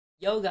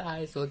Yo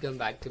guys, welcome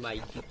back to my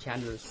YouTube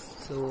channel.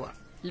 So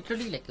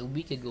literally like a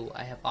week ago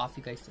I have asked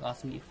you guys to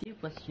ask me a few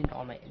questions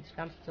on my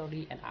Instagram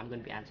story and I'm going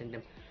to be answering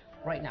them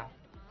right now.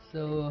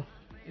 So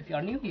if you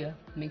are new here,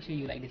 make sure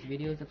you like this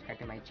video, subscribe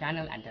to my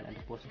channel and turn on the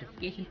post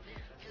notification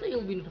so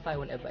you'll be notified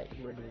whenever I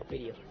upload a new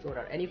video. So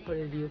without any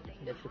further ado,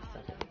 let's get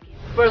started.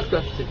 First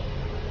question,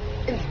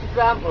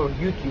 Instagram or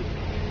YouTube?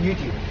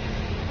 YouTube.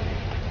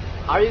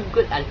 Are you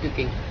good at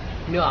cooking?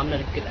 No, I'm not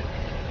good at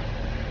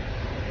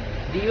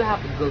cooking. Do you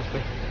have a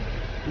girlfriend?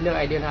 No,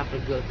 I don't have a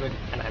girlfriend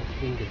and I'm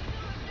single.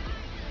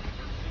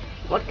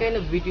 What kind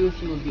of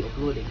videos you will be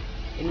uploading?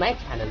 In my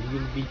channel, you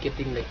will be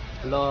getting like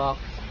vlogs,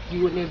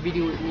 Q&A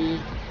video with me,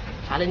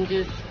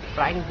 challenges,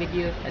 prank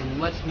videos and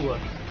much more.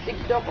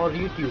 TikTok or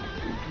YouTube?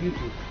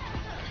 YouTube.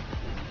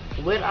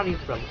 Where are you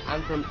from?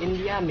 I'm from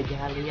India,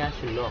 Meghalaya,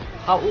 Shillong.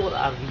 How old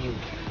are you?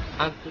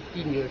 I'm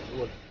 15 years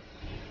old.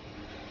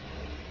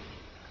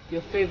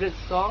 Your favorite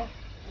song?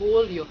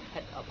 Hold Your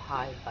Head Up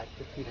High by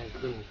Christina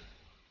Aguilera.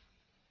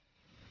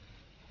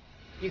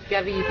 You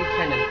carry YouTube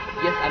channel?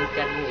 Yes, I'm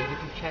carrying a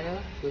YouTube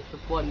channel, so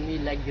support me,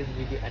 like this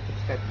video and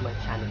subscribe to my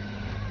channel.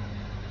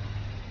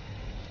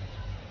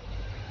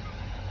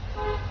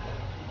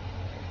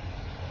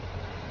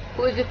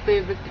 Who is your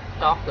favorite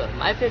TikToker?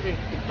 My favorite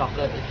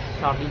TikToker is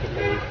Charlie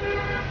D'Amelio.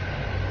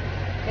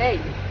 Hey,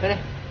 mana?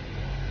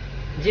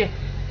 J,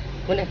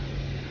 mana?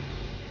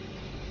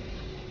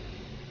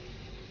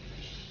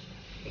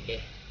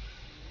 Okay.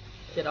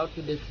 Shout out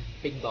to this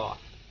big boss.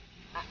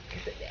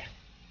 Sit there.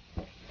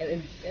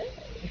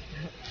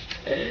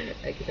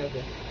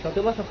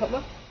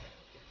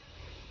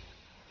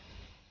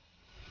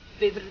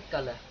 Favorite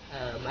color?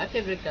 My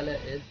favorite color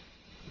is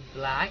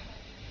black,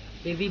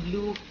 navy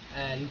blue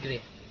and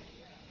grey.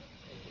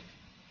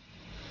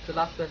 So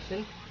last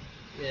question,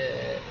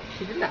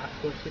 she didn't ask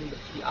question but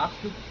she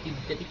asked me to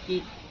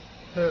dedicate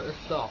her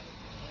a song.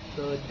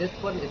 So this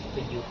one is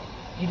for you.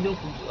 You know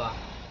who you are.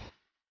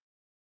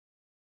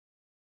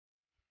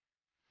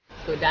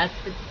 So that's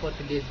it for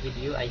today's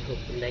video. I hope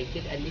you like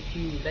it, and if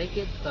you like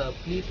it,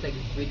 please like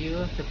this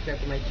video,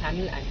 subscribe to my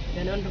channel and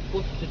turn on the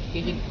post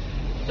notification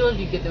so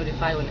you get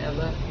notified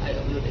whenever I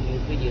upload a new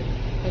video.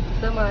 Thank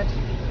you so much.